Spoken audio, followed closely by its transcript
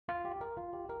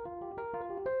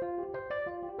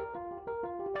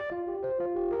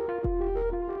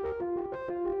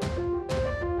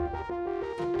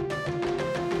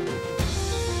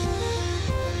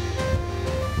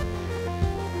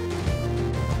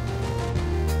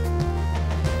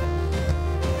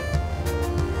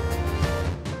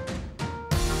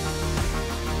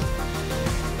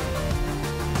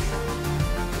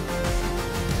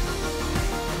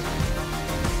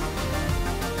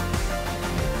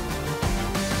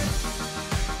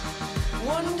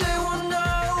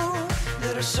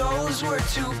our souls were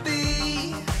to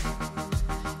be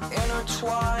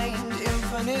intertwined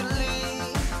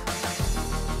infinitely.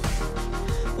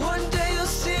 One day you'll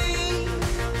see,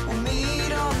 we'll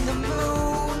meet on the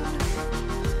moon,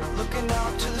 looking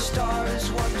out to the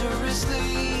stars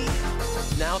wondrously.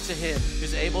 Now to him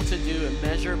who's able to do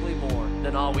immeasurably more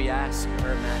than all we ask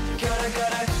or imagine.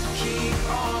 Gotta keep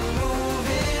on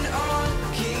moving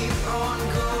on, keep on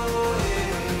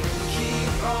going,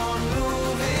 keep on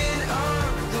moving on,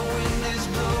 the wind is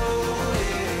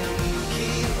blowing,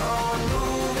 keep on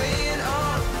moving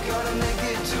on, gotta make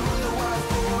it to the wild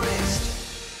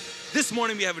forest. This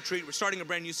morning we have a treat. We're starting a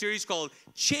brand new series called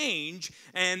Change.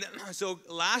 And so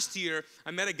last year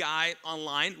I met a guy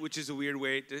online, which is a weird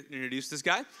way to introduce this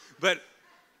guy. But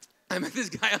I met this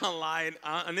guy online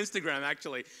on Instagram,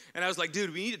 actually. And I was like,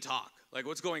 dude, we need to talk. Like,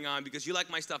 what's going on? Because you like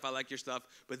my stuff, I like your stuff.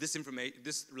 But this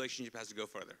relationship has to go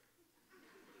further.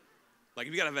 Like,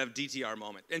 we got to have a DTR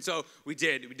moment. And so we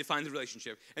did. We defined the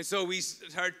relationship. And so we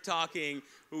started talking.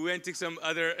 We went to some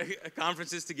other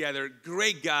conferences together.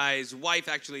 Great guy. His wife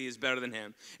actually is better than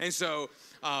him. And so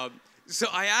I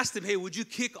asked him, hey, would you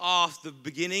kick off the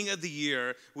beginning of the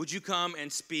year? Would you come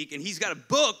and speak? And he's got a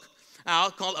book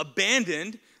out called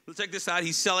Abandoned. Check this out.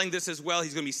 He's selling this as well.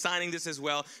 He's going to be signing this as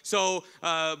well. So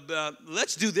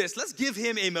let's do this. Let's give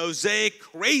him a Mosaic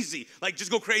crazy. Like,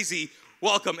 just go crazy.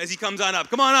 Welcome as he comes on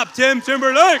up. Come on up, Tim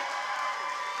Timberlake.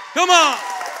 Come on.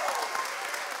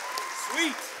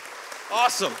 Sweet.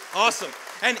 Awesome. Awesome.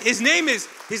 And his name is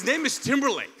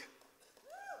Timberlake.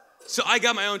 So I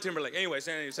got my own Timberlake. Anyways.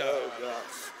 Oh,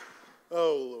 gosh.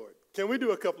 Oh, Lord. Can we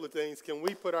do a couple of things? Can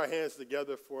we put our hands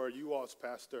together for you all's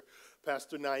pastor,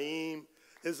 Pastor Naeem,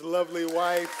 his lovely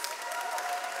wife?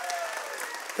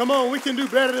 Come on, we can do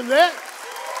better than that.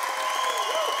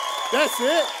 That's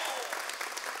it.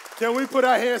 Can we put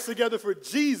our hands together for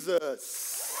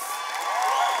Jesus?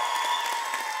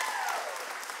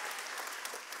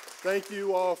 Thank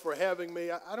you all for having me.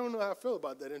 I don't know how I feel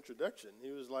about that introduction. He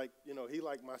was like, he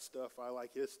liked my stuff, I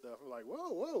like his stuff. I'm like,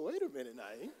 whoa, wait a minute,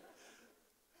 Naeem.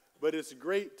 But it's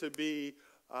great to be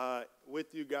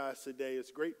with you guys today.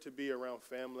 It's great to be around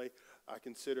family. I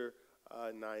consider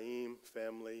Naeem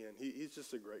family, and he's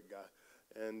just a great guy.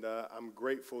 And I'm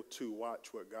grateful to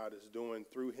watch what God is doing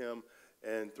through him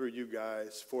and through you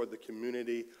guys for the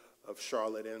community of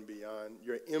Charlotte and beyond.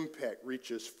 Your impact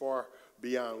reaches far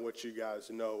beyond what you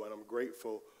guys know, and I'm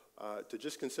grateful to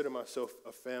just consider myself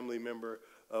a family member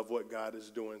of what God is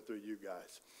doing through you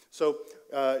guys. So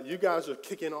you guys are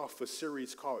kicking off a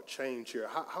series called Change here.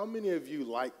 How many of you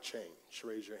like change?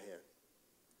 Raise your hand.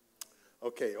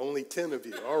 Okay, only 10 of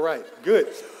you. All right, good.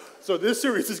 So this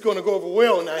series is going to go over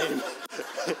well, Naeem.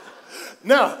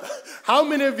 Now, how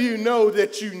many of you know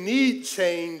that you need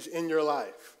change in your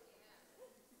life?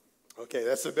 Okay,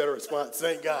 that's a better response.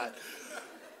 Thank God.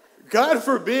 God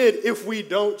forbid if we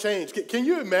don't change. Can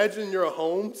you imagine your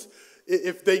homes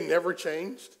if they never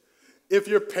changed? If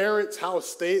your parents' house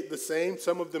stayed the same,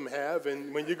 some of them have,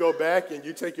 and when you go back and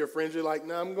you take your friends, you're like,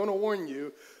 I'm going to warn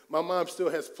you, my mom still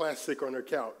has plastic on her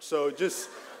couch. So just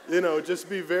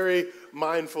be very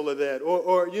mindful of that.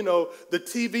 Or the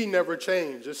TV never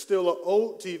changed. It's still an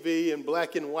old TV in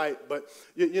black and white, but,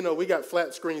 we got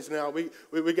flat screens now.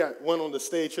 We got one on the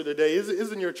stage here today.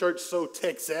 Isn't your church so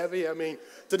tech savvy? I mean,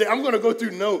 today I'm going to go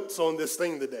through notes on this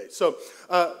thing today. So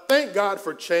thank God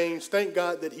for change. Thank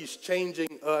God that he's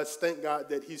changing us. Thank God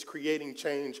that he's creating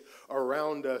change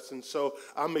around us. And so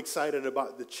I'm excited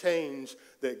about the change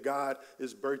that God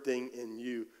is birthing in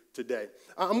you today.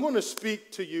 I'm going to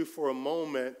speak to you for a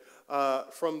moment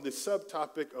from the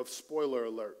subtopic of spoiler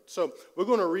alert. So we're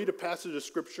going to read a passage of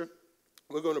scripture,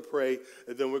 we're going to pray,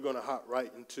 and then we're going to hop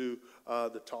right into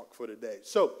the talk for today.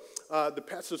 So the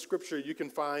passage of scripture you can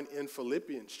find in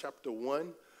Philippians chapter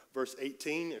 1, verse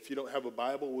 18. If you don't have a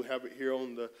Bible, we'll have it here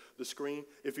on the screen.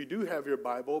 If you do have your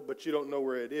Bible, but you don't know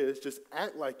where it is, just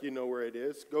act like you know where it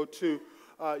is. Go to,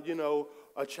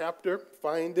 a chapter,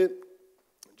 find it.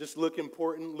 Just look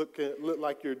important, look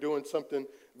like you're doing something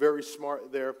very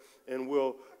smart there, and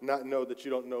we'll not know that you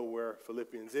don't know where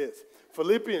Philippians is.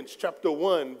 Philippians chapter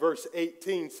 1, verse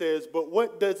 18 says, "But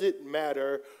what does it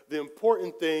matter? The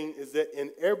important thing is that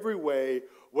in every way,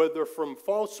 whether from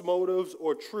false motives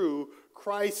or true,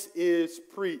 Christ is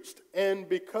preached. And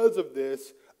because of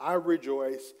this, I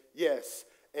rejoice, yes,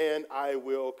 and I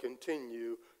will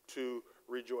continue to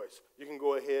rejoice." You can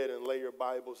go ahead and lay your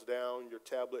Bibles down, your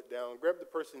tablet down. Grab the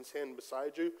person's hand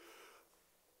beside you.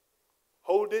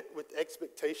 Hold it with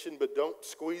expectation, but don't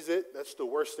squeeze it. That's the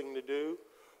worst thing to do.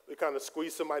 You kind of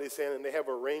squeeze somebody's hand and they have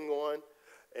a ring on,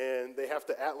 and they have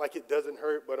to act like it doesn't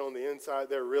hurt, but on the inside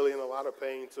they're really in a lot of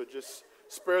pain. So just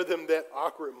spare them that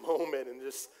awkward moment and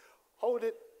just hold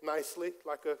it nicely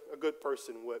like a good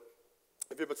person would.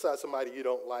 If you're beside somebody you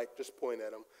don't like, just point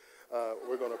at them.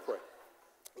 We're going to pray.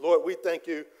 Lord, we thank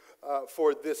you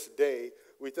for this day.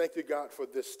 We thank you, God, for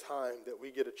this time that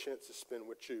we get a chance to spend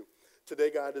with you.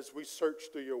 Today, God, as we search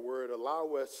through your word,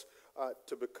 allow us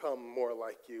to become more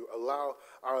like you. Allow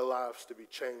our lives to be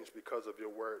changed because of your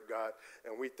word, God.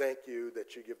 And we thank you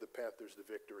that you give the Panthers the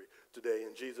victory today.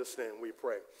 In Jesus' name we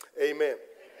pray. Amen.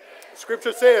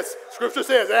 Scripture says,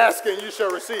 ask and you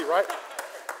shall receive, right?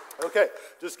 Okay,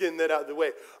 just getting that out of the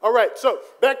way. All right, so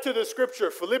back to the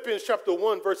scripture, Philippians chapter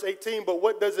 1, verse 18. But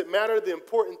what does it matter? The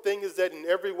important thing is that in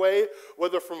every way,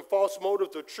 whether from false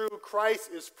motives or true, Christ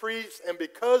is preached. And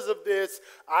because of this,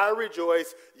 I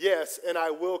rejoice, yes, and I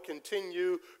will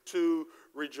continue to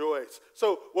rejoice.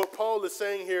 So what Paul is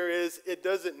saying here is it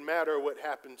doesn't matter what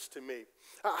happens to me.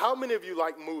 How many of you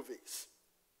like movies?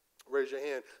 Raise your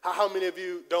hand. How many of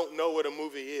you don't know what a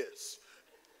movie is?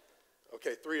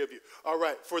 Okay, 3 of you. All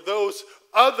right. For those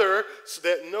others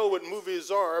that know what movies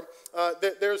are,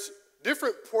 there's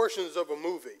different portions of a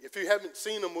movie. If you haven't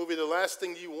seen a movie, the last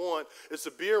thing you want is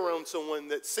to be around someone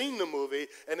that's seen the movie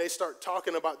and they start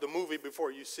talking about the movie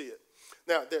before you see it.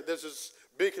 Now, there's this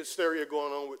big hysteria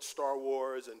going on with Star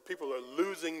Wars, and people are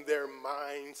losing their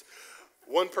minds.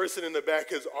 One person in the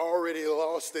back has already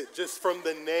lost it just from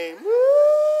the name.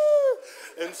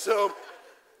 Woo! And so,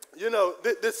 you know,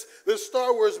 this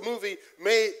Star Wars movie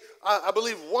made, I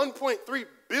believe, $1.3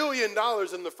 billion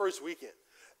in the first weekend.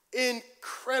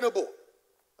 Incredible.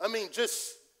 I mean,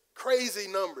 just crazy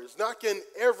numbers, knocking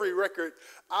every record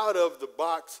out of the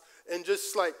box and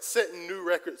just like setting new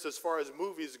records as far as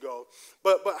movies go.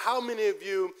 But how many of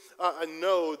you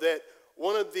know that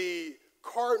one of the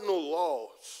cardinal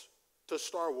laws to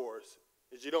Star Wars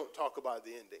is you don't talk about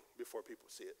the ending before people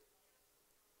see it?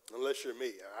 Unless you're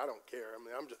me. I don't care. I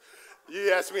mean,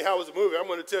 you ask me how was the movie, I'm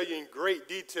going to tell you in great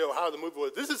detail how the movie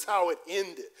was. This is how it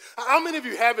ended. How many of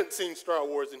you haven't seen Star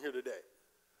Wars in here today?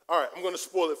 All right, I'm going to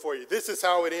spoil it for you. This is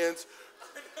how it ends.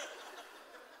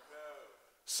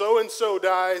 So-and-so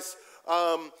dies.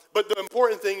 But the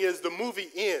important thing is the movie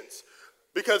ends.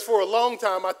 Because for a long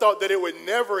time, I thought that it would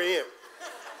never end.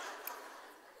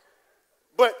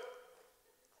 But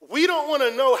we don't want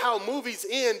to know how movies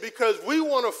end because we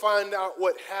want to find out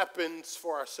what happens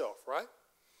for ourselves, right?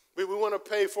 We want to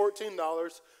pay $14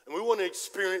 and we want to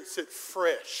experience it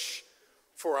fresh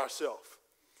for ourselves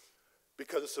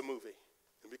because it's a movie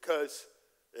and because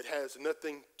it has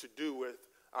nothing to do with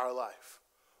our life.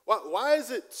 Why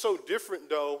is it so different,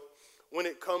 though, when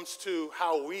it comes to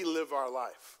how we live our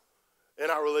life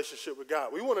and our relationship with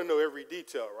God? We want to know every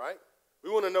detail, right? We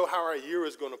want to know how our year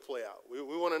is going to play out. We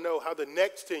want to know how the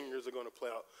next 10 years are going to play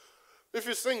out. If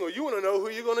you're single, you want to know who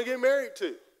you're going to get married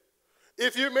to.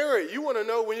 If you're married, you want to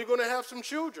know when you're going to have some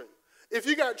children. If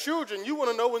you got children, you want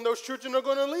to know when those children are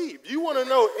going to leave. You want to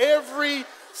know every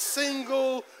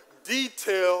single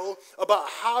detail about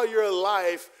how your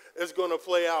life is going to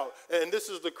play out. And this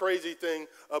is the crazy thing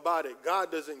about it.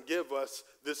 God doesn't give us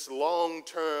this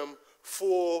long-term,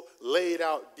 full,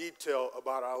 laid-out detail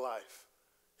about our life.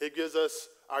 He gives us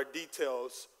our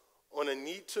details on a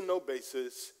need-to-know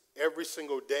basis every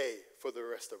single day for the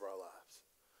rest of our lives.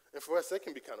 And for us, that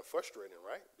can be kind of frustrating,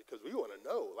 right? Because we want to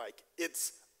know, like,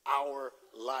 it's our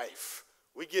life.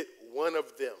 We get one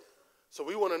of them. So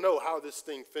we want to know how this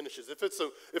thing finishes. If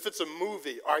it's a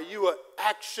movie, are you an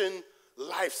action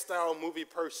lifestyle movie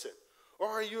person? Or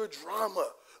are you a drama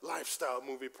lifestyle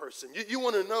movie person? You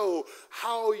want to know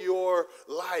how your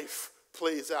life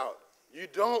plays out. You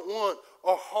don't want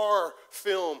a horror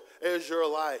film as your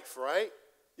life, right?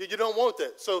 You don't want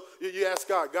that. So you ask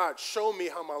God, show me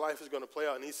how my life is going to play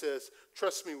out. And he says,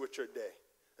 trust me with your day.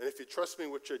 And if you trust me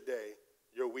with your day,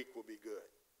 your week will be good.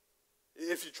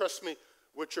 If you trust me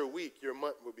with your week, your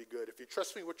month will be good. If you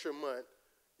trust me with your month,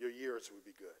 your years will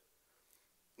be good.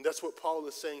 And that's what Paul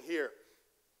is saying here.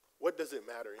 What does it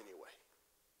matter anyway?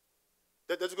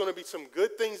 That there's going to be some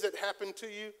good things that happen to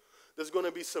you. There's going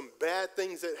to be some bad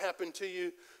things that happen to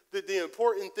you. The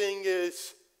important thing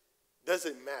is, does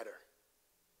it matter?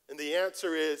 And the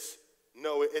answer is,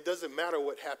 no, it doesn't matter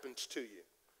what happens to you.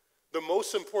 The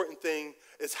most important thing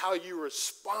is how you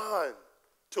respond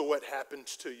to what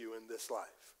happens to you in this life.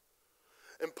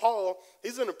 And Paul,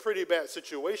 he's in a pretty bad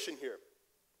situation here.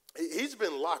 He's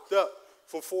been locked up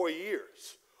for 4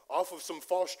 years off of some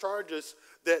false charges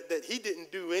that he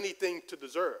didn't do anything to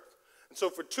deserve. And so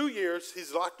for 2 years,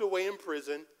 he's locked away in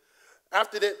prison.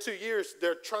 After that 2 years,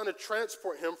 they're trying to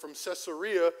transport him from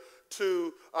Caesarea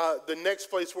to the next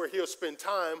place where he'll spend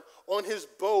time. On his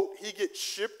boat, he gets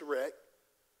shipwrecked,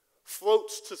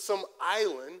 floats to some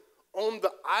island on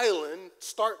the island,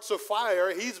 starts a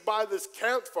fire. He's by this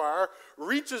campfire,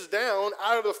 reaches down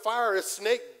out of the fire, a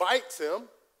snake bites him,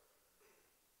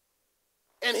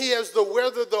 and he has to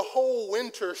weather the whole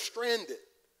winter stranded.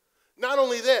 Not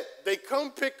only that, they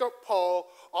come pick up Paul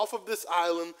off of this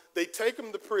island. They take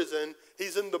him to prison.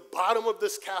 He's in the bottom of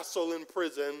this castle in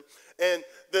prison. And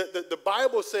the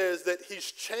Bible says that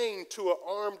he's chained to an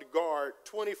armed guard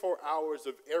 24 hours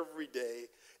of every day.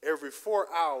 Every 4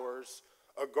 hours,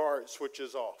 a guard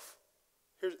switches off.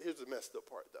 Here's the messed up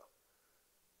part, though.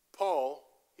 Paul,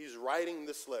 he's writing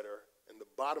this letter in the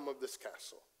bottom of this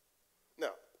castle.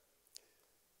 Now,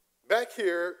 back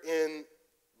here in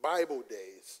Bible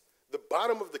days, the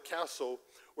bottom of the castle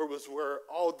was where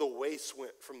all the waste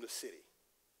went from the city.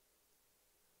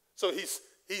 So he's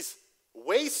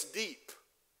waist deep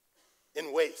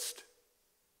in waste.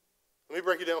 Let me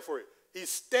break it down for you. He's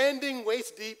standing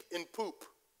waist deep in poop.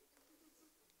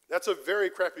 That's a very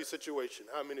crappy situation.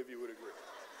 How many of you would agree?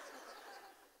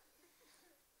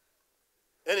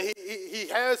 And he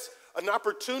has an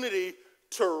opportunity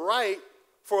to write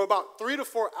for about 3 to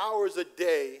 4 hours a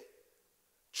day,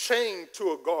 chained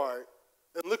to a guard,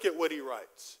 and look at what he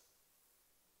writes.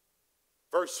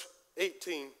 Verse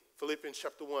 18, Philippians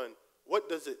chapter 1, what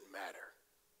does it matter?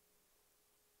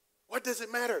 What does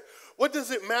it matter? What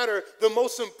does it matter? The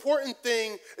most important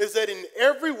thing is that in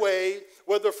every way,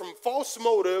 whether from false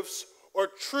motives or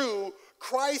true,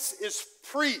 Christ is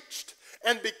preached.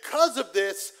 And because of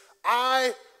this,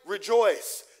 I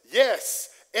rejoice. Yes,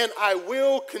 and I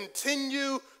will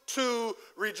continue to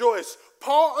rejoice.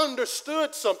 Paul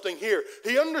understood something here.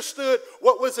 He understood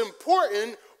what was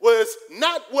important was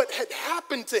not what had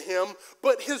happened to him,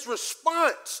 but his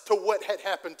response to what had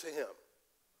happened to him.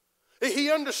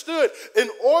 He understood, in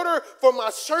order for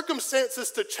my circumstances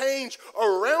to change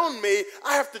around me,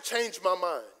 I have to change my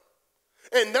mind.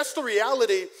 And that's the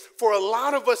reality for a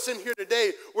lot of us in here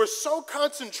today. We're so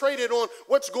concentrated on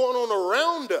what's going on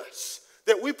around us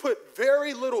that we put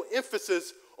very little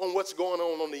emphasis on what's going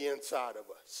on the inside of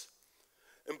us.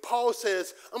 And Paul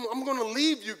says, I'm going to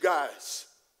leave you guys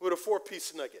with a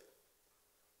 4-piece nugget.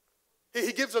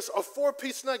 He gives us a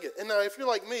 4-piece nugget. And now if you're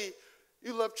like me,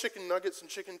 you love chicken nuggets and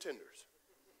chicken tenders.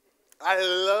 I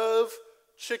love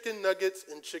chicken nuggets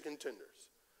and chicken tenders.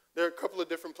 There are a couple of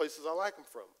different places I like them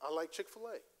from. I like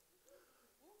Chick-fil-A.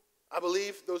 I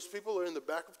believe those people are in the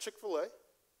back of Chick-fil-A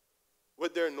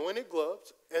with their anointed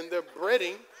gloves, and they're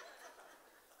breading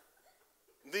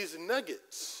these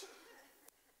nuggets.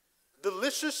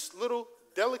 Delicious little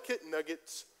delicate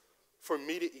nuggets for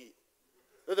me to eat.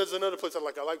 There's another place I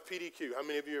like. I like PDQ. How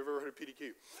many of you have ever heard of PDQ?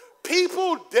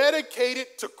 People dedicated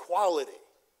to quality.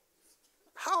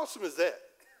 How awesome is that?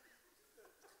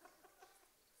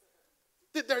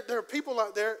 There are people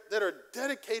out there that are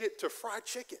dedicated to fried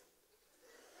chicken.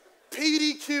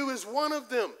 PDQ is one of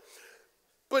them.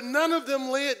 But none of them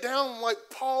lay it down like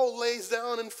Paul lays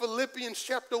down in Philippians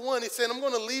chapter 1. He said, I'm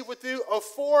going to leave with you a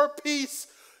 4-piece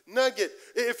nugget.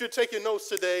 If you're taking notes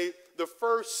today, the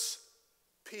first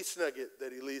piece nugget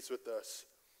that he leaves with us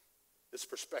is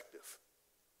perspective.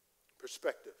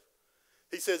 Perspective.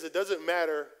 He says it doesn't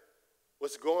matter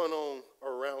what's going on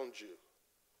around you.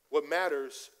 What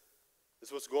matters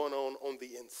is what's going on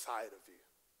the inside of you.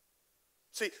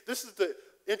 See, this is the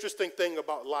interesting thing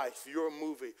about life, your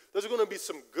movie. There's going to be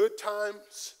some good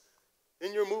times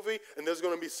in your movie, and there's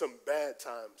going to be some bad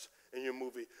times in your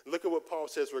movie. Look at what Paul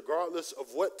says. Regardless of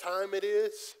what time it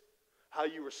is, how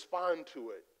you respond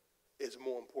to it is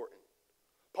more important.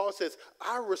 Paul says,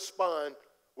 I respond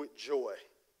with joy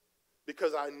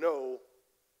because I know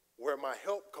where my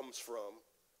help comes from,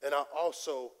 and I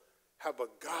also have a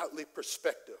godly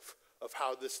perspective of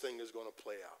how this thing is going to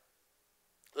play out.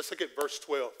 Let's look at verse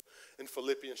 12 in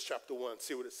Philippians chapter 1,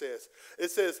 see what it says.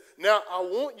 It says, now I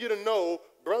want you to know,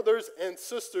 brothers and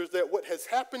sisters, that what has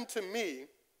happened to me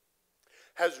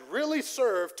has really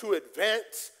served to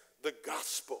advance the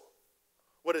gospel.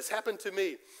 What has happened to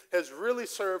me has really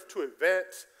served to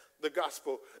advance the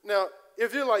gospel. Now,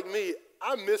 if you're like me,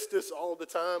 I miss this all the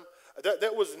time.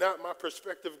 That was not my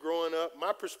perspective growing up.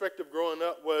 My perspective growing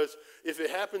up was, if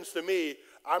it happens to me,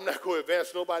 I'm not going to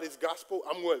advance nobody's gospel.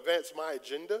 I'm going to advance my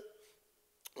agenda.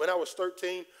 When I was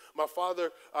 13, my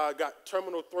father got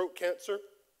terminal throat cancer,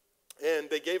 and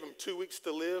they gave him 2 weeks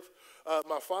to live.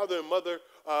 My father and mother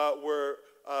were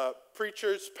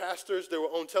preachers, pastors. They were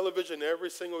on television every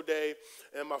single day,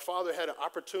 and my father had an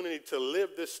opportunity to live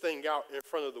this thing out in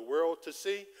front of the world to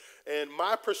see. And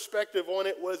my perspective on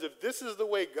it was, if this is the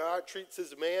way God treats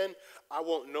his man, I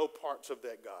want no parts of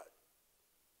that God.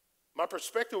 My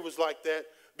perspective was like that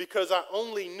because I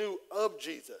only knew of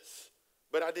Jesus,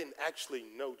 but I didn't actually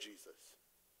know Jesus.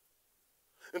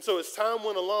 And so as time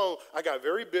went along, I got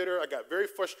very bitter, I got very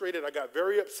frustrated, I got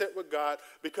very upset with God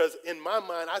because in my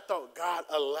mind, I thought God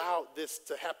allowed this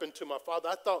to happen to my father.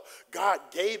 I thought God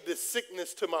gave this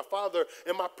sickness to my father,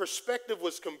 and my perspective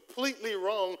was completely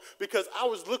wrong because I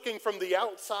was looking from the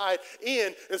outside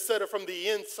in instead of from the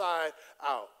inside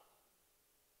out.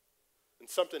 And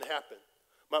something happened.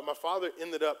 My father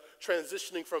ended up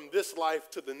transitioning from this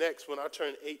life to the next when I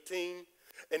turned 18.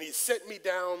 And he set me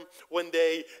down one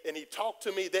day and he talked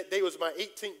to me. That day was my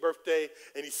 18th birthday.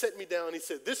 And he set me down and he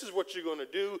said, this is what you're going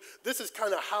to do. This is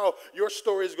kind of how your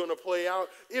story is going to play out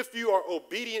if you are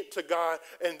obedient to God.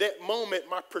 And that moment,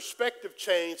 my perspective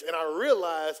changed. And I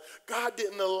realized God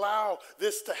didn't allow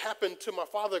this to happen to my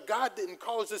father. God didn't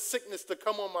cause this sickness to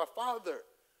come on my father.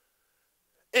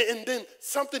 And then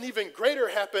something even greater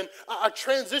happened. I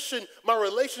transitioned my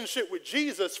relationship with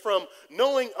Jesus from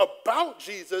knowing about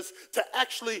Jesus to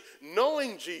actually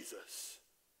knowing Jesus.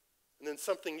 And then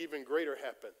something even greater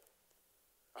happened.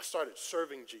 I started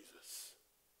serving Jesus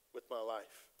with my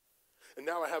life. And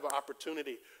now I have an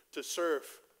opportunity to serve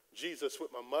Jesus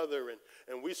with my mother,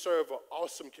 and we serve an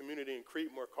awesome community in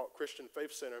Creedmoor called Christian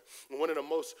Faith Center. And one of the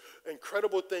most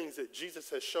incredible things that Jesus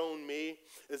has shown me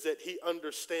is that he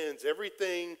understands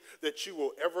everything that you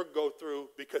will ever go through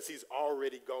because he's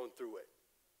already gone through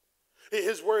it.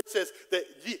 His word says that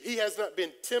he has not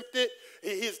been tempted,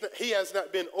 he has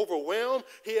not been overwhelmed,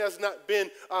 he has not been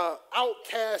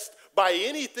outcast by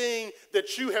anything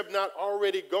that you have not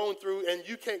already gone through, and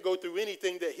you can't go through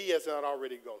anything that he has not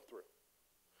already gone through.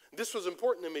 This was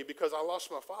important to me because I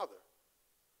lost my father.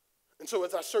 And so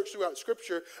as I searched throughout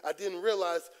Scripture, I didn't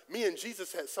realize me and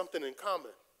Jesus had something in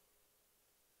common.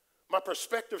 My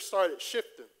perspective started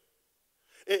shifting.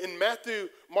 In Matthew,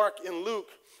 Mark, and Luke,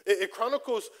 it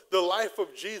chronicles the life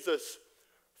of Jesus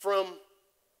from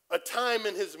a time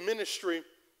in his ministry,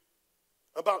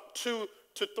 about 2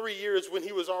 to 3 years when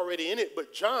he was already in it.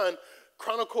 But John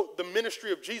chronicled the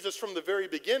ministry of Jesus from the very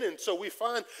beginning. So we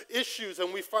find issues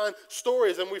and we find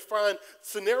stories and we find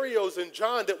scenarios in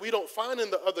John that we don't find in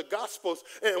the other Gospels.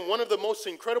 And one of the most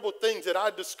incredible things that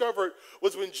I discovered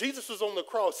was when Jesus was on the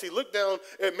cross, he looked down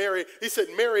at Mary. He said,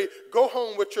 Mary, go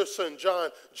home with your son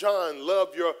John. John,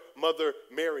 love your mother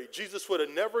Mary. Jesus would have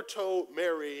never told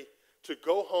Mary to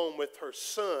go home with her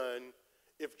son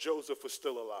if Joseph was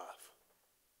still alive.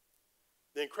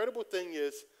 The incredible thing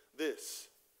is this.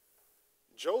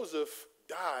 Joseph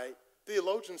died,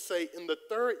 theologians say, in the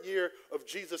 3rd year of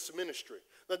Jesus' ministry.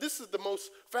 Now, this is the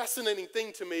most fascinating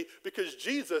thing to me because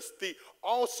Jesus, the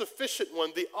all-sufficient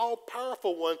one, the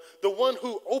all-powerful one, the one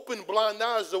who opened blind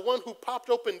eyes, the one who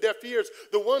popped open deaf ears,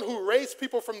 the one who raised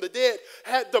people from the dead,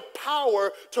 had the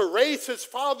power to raise his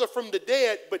father from the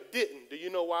dead, but didn't. Do you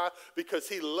know why? Because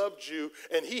he loved you,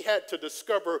 and he had to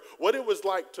discover what it was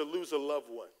like to lose a loved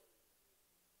one.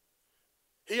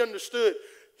 He understood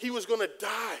he was going to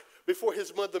die before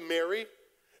his mother Mary.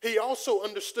 He also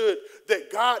understood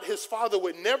that God, his father,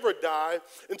 would never die.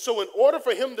 And so in order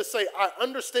for him to say, I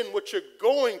understand what you're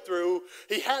going through,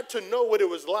 he had to know what it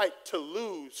was like to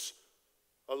lose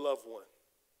a loved one.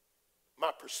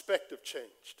 My perspective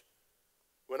changed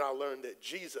when I learned that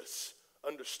Jesus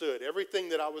understood everything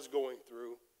that I was going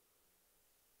through,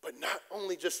 but not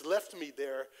only just left me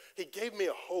there, he gave me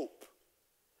a hope.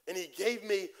 And he gave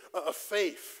me a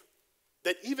faith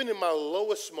that even in my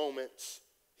lowest moments,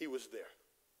 he was there.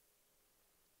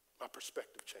 My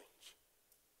perspective changed.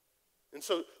 And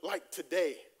so, like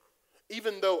today,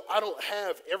 even though I don't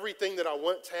have everything that I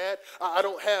once had, I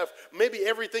don't have maybe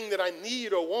everything that I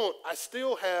need or want, I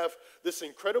still have this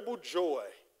incredible joy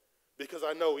because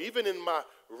I know even in my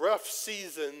rough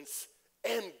seasons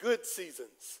and good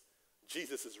seasons,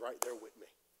 Jesus is right there with me.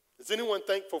 Is anyone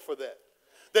thankful for that?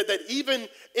 That even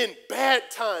in bad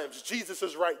times, Jesus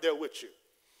is right there with you.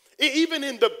 Even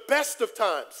in the best of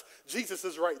times, Jesus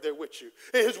is right there with you.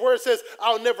 His word says,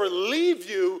 I'll never leave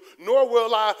you, nor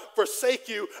will I forsake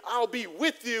you. I'll be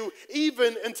with you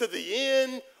even unto the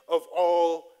end of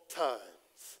all times.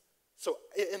 So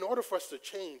in order for us to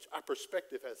change, our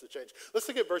perspective has to change. Let's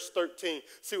look at verse 13,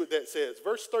 see what that says.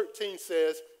 Verse 13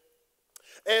 says,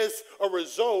 as a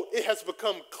result, it has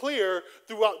become clear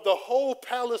throughout the whole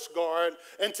palace guard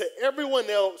and to everyone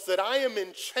else that I am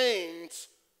in chains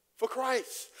for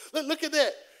Christ. Look at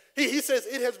that. He says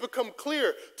it has become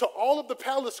clear to all of the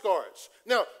palace guards.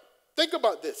 Now, think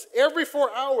about this. Every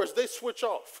 4 hours, they switch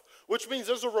off, which means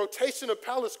there's a rotation of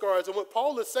palace guards. And what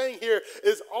Paul is saying here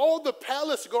is all the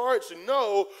palace guards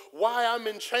know why I'm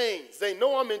in chains. They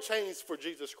know I'm in chains for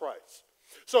Jesus Christ.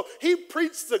 So he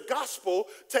preached the gospel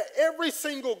to every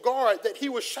single guard that he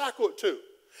was shackled to.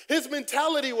 His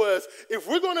mentality was, if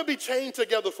we're going to be chained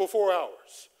together for 4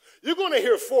 hours, you're going to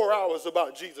hear 4 hours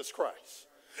about Jesus Christ.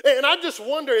 And I just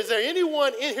wonder, is there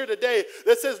anyone in here today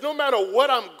that says no matter what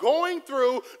I'm going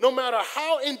through, no matter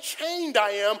how enchained I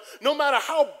am, no matter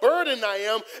how burdened I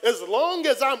am, as long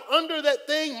as I'm under that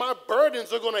thing, my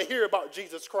burdens are going to hear about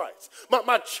Jesus Christ.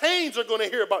 My chains are going to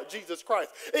hear about Jesus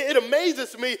Christ. It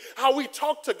amazes me how we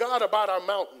talk to God about our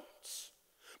mountains.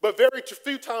 But very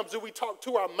few times do we talk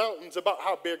to our mountains about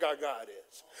how big our God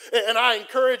is. And I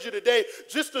encourage you today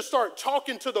just to start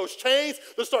talking to those chains,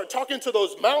 to start talking to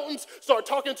those mountains, start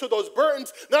talking to those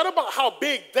burdens, not about how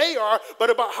big they are,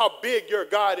 but about how big your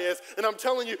God is. And I'm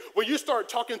telling you, when you start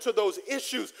talking to those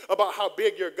issues about how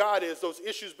big your God is, those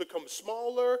issues become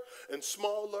smaller and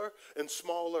smaller and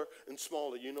smaller and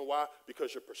smaller. You know why?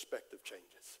 Because your perspective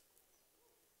changes.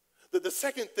 The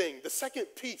second thing, the second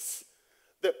piece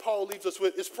that Paul leaves us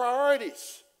with is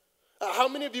priorities. How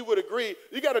many of you would agree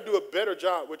you got to do a better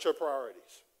job with your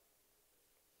priorities?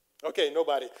 Okay,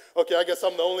 nobody. Okay, I guess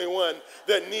I'm the only one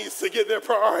that needs to get their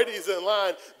priorities in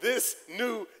line this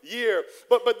new year.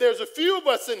 But there's a few of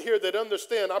us in here that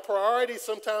understand our priorities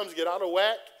sometimes get out of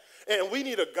whack, and we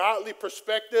need a godly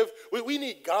perspective. We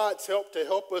need God's help to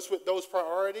help us with those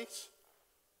priorities.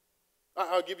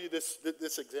 I'll give you this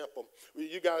example.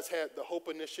 You guys had the Hope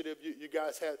Initiative. You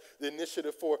guys had the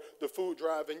initiative for the food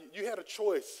drive, and you had a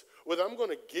choice whether I'm going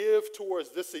to give towards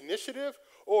this initiative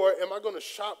or am I going to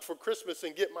shop for Christmas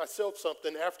and get myself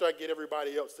something after I get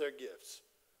everybody else their gifts.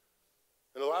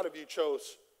 And a lot of you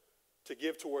chose to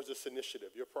give towards this initiative.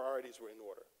 Your priorities were in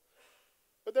order.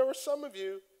 But there were some of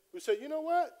you who said, you know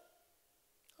what?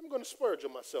 I'm going to splurge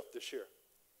on myself this year.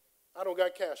 I don't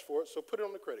got cash for it, so put it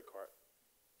on the credit card.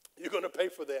 You're going to pay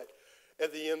for that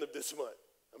at the end of this month.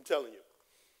 I'm telling you.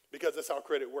 Because that's how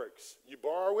credit works. You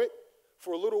borrow it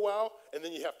for a little while, and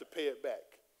then you have to pay it back.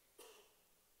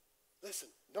 Listen,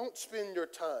 don't spend your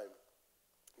time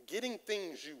getting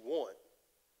things you want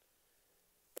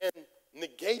and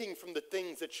negating from the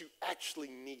things that you actually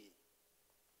need.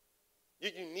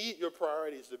 You need your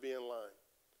priorities to be in line.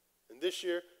 And this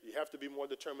year, you have to be more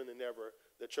determined than ever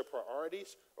that your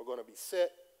priorities are going to be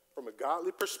set from a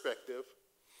godly perspective,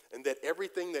 and that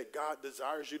everything that God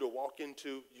desires you to walk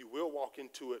into, you will walk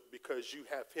into it because you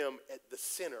have him at the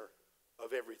center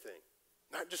of everything.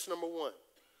 Not just number one.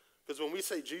 Because when we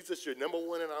say Jesus, you're number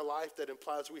one in our life, that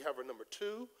implies we have a number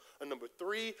two, a number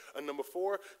three, a number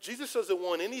four. Jesus doesn't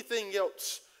want anything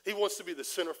else. He wants to be the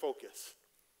center focus.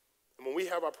 And when we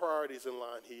have our priorities in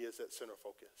line, he is that center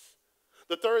focus.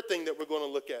 The third thing that we're going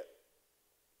to look at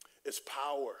is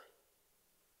power.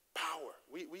 Power.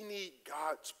 We need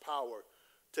God's power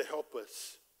to help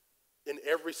us in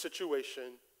every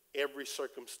situation, every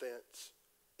circumstance,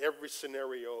 every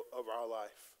scenario of our life.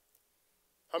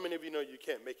 How many of you know you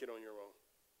can't make it on your own?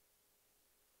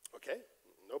 Okay,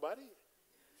 nobody?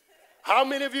 How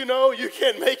many of you know you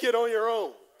can't make it on your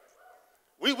own?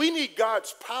 We need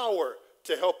God's power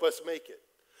to help us make it.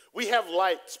 We have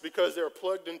lights because they're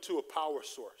plugged into a power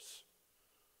source.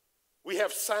 We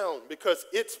have sound because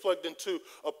it's plugged into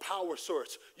a power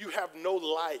source. You have no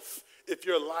life if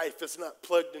your life is not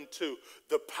plugged into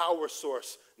the power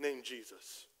source named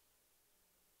Jesus.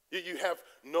 You have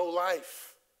no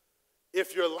life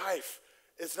if your life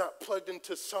is not plugged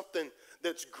into something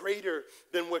that's greater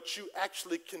than what you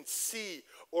actually can see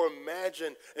or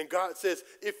imagine. And God says,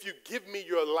 if you give me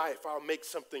your life, I'll make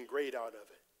something great out of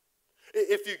it.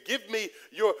 If you give me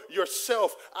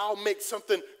yourself, I'll make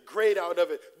something great out of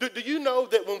it. Do you know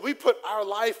that when we put our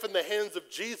life in the hands of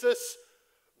Jesus,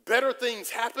 better things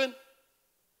happen?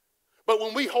 But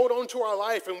when we hold on to our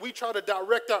life and we try to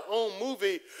direct our own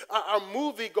movie, our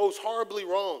movie goes horribly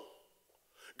wrong.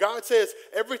 God says,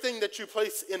 everything that you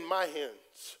place in my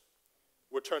hands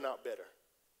will turn out better.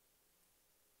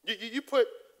 You put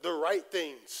the right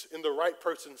things in the right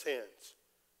person's hands,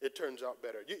 it turns out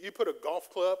better. You put a golf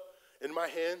club in my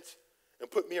hands and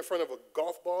put me in front of a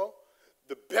golf ball,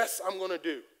 the best I'm going to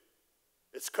do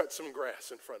is cut some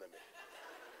grass in front of me.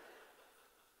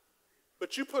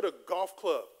 But you put a golf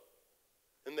club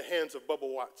in the hands of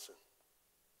Bubba Watson,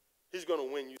 he's going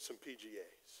to win you some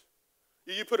PGAs.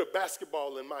 You put a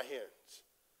basketball in my hands,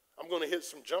 I'm going to hit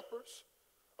some jumpers,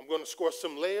 I'm going to score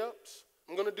some layups,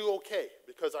 I'm going to do okay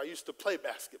because I used to play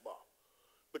basketball.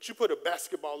 But you put a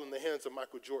basketball in the hands of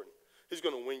Michael Jordan, he's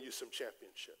going to win you some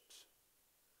championships.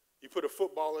 You put a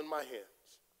football in my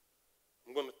hands,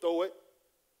 I'm going to throw it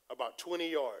about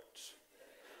 20 yards.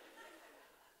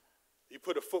 You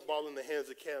put a football in the hands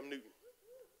of Cam Newton,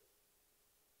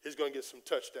 he's going to get some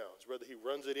touchdowns, whether he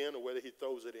runs it in or whether he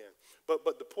throws it in.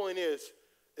 But the point is,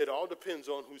 it all depends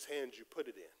on whose hands you put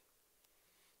it in.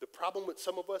 The problem with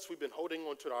some of us, we've been holding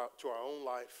on to our own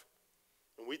life,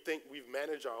 And we think we've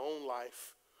managed our own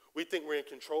life. We think we're in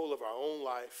control of our own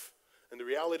life. And the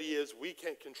reality is we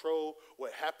can't control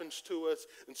what happens to us.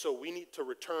 And so we need to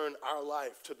return our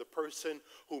life to the person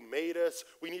who made us.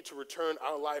 We need to return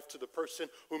our life to the person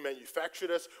who manufactured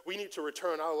us. We need to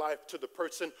return our life to the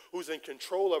person who's in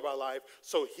control of our life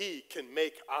so he can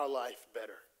make our life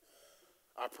better.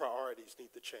 Our priorities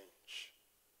need to change.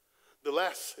 The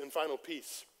last and final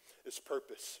piece is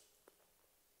purpose.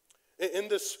 In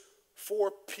this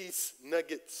 4-piece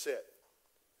nugget set,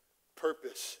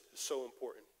 purpose is so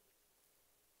important.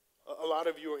 A lot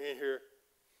of you are in here,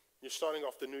 you're starting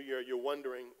off the new year, you're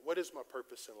wondering, what is my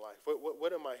purpose in life?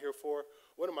 What am I here for?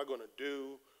 What am I going to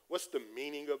do? What's the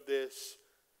meaning of this?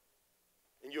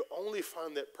 And you'll only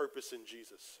find that purpose in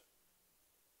Jesus.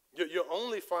 You'll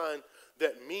only find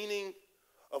that meaning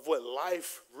of what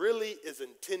life really is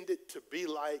intended to be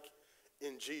like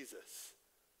in Jesus.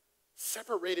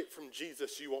 Separated from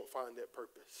Jesus, you won't find that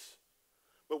purpose.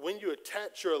 But when you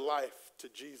attach your life to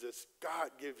Jesus,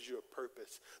 God gives you a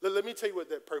purpose. Let me tell you what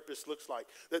that purpose looks like.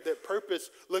 That purpose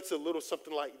looks a little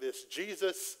something like this.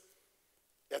 Jesus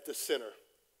at the center.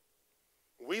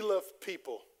 We love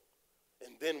people,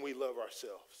 and then we love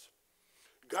ourselves.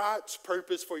 God's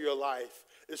purpose for your life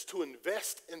is to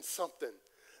invest in something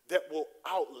that will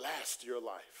outlast your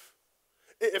life.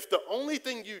 If the only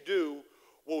thing you do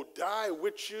will die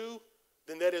with you,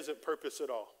 then that isn't purpose at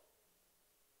all.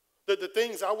 The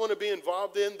things I want to be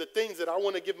involved in, the things that I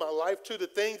want to give my life to, the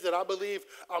things that I believe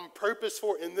I'm purpose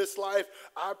for in this life,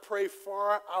 I pray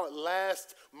far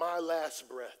outlast my last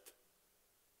breath.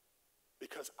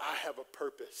 Because I have a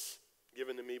purpose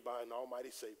given to me by an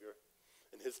almighty Savior,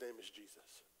 and his name is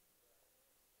Jesus.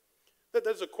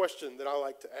 There's a question that I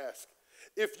like to ask.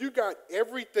 If you got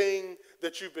everything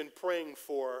that you've been praying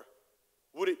for,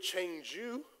 would it change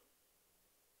you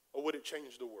or would it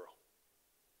change the world?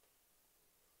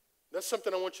 That's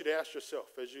something I want you to ask yourself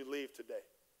as you leave today.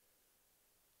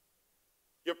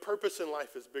 Your purpose in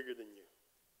life is bigger than you.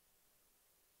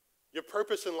 Your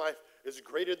purpose in life is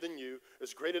greater than you,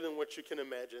 is greater than what you can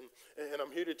imagine. And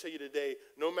I'm here to tell you today,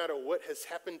 no matter what has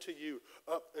happened to you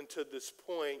up until this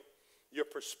point, your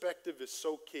perspective is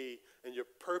so key and your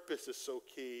purpose is so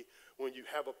key. When you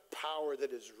have a power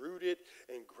that is rooted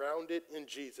and grounded in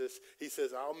Jesus, he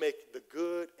says, I'll make the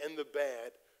good and the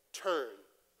bad turn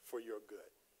for your good.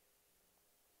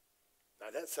 Now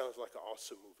that sounds like an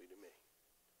awesome movie to me.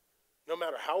 No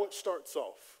matter how it starts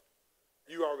off,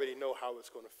 you already know how it's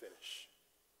going to finish.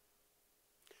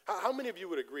 How many of you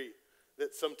would agree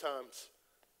that sometimes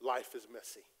life is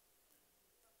messy?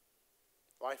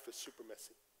 Life is super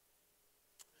messy.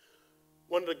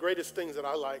 One of the greatest things that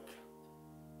I like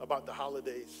about the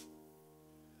holidays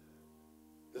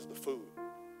is the food.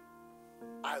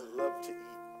 I love to eat.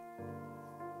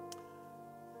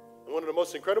 And one of the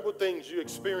most incredible things you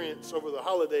experience over the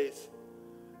holidays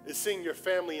is seeing your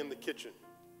family in the kitchen.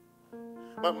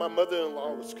 My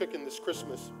mother-in-law was cooking this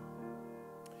Christmas,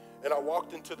 and I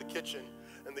walked into the kitchen,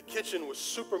 and the kitchen was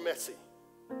super messy,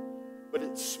 but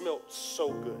it smelled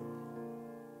so good.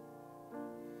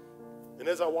 And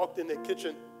as I walked in that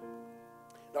kitchen,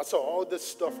 and I saw all this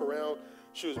stuff around.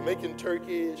 She was making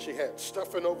turkey. She had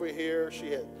stuffing over here.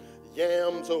 She had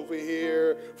yams over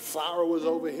here. Flour was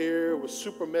over here. It was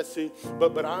super messy.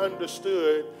 But I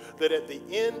understood that at the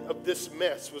end of this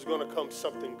mess was going to come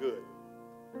something good.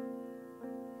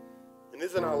 And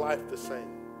isn't our life the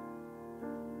same?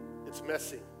 It's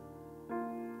messy.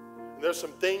 And there's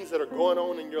some things that are going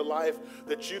on in your life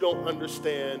that you don't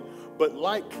understand. But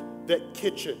like that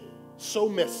kitchen, so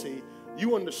messy,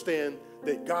 you understand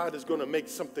that God is going to make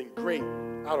something great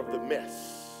out of the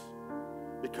mess.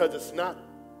 Because it's not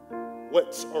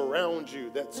what's around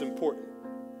you that's important.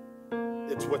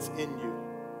 It's what's in you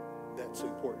that's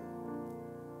important.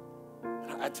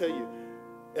 I tell you,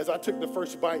 as I took the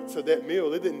first bites of that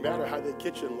meal, it didn't matter how that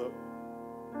kitchen looked.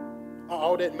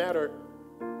 All that mattered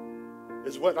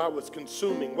is what I was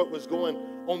consuming, what was going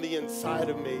on the inside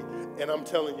of me, and I'm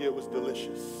telling you, it was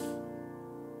delicious.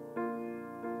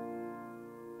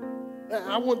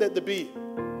 I want that to be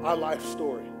our life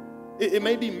story. It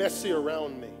may be messy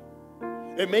around me.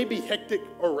 It may be hectic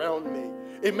around me.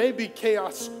 It may be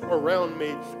chaos around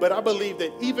me, but I believe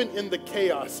that even in the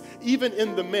chaos, even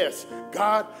in the mess,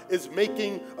 God is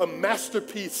making a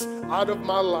masterpiece out of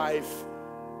my life,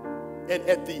 and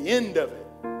at the end of it,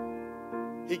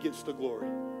 he gets the glory.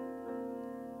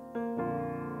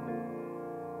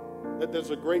 That there's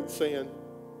a great saying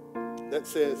that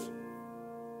says,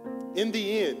 in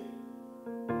the end,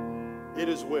 it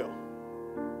is well.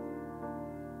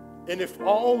 And if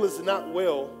all is not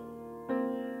well,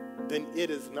 then it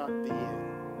is not the end.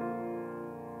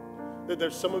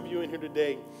 There's some of you in here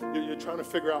today, you're trying to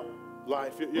figure out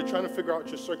life. You're trying to figure out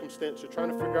your circumstance. You're trying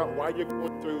to figure out why you're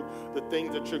going through the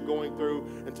things that you're going through.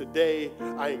 And today,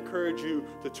 I encourage you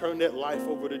to turn that life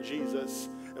over to Jesus.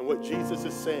 And what Jesus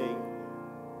is saying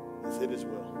is it is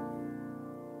will.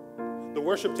 The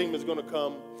worship team is going to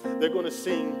come. They're going to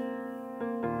sing.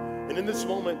 And in this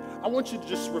moment, I want you to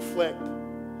just reflect.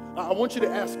 I want you to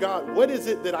ask God, what is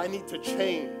it that I need to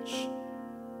change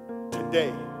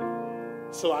today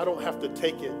so I don't have to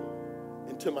take it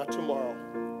into my tomorrow?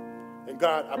 And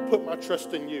God, I put my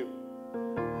trust in you.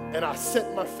 And I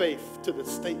set my faith to the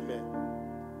statement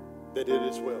that it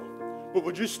is well. But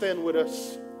would you stand with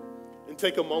us and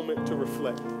take a moment to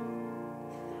reflect?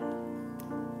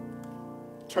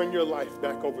 Turn your life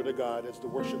back over to God as the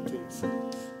worship team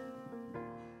sings.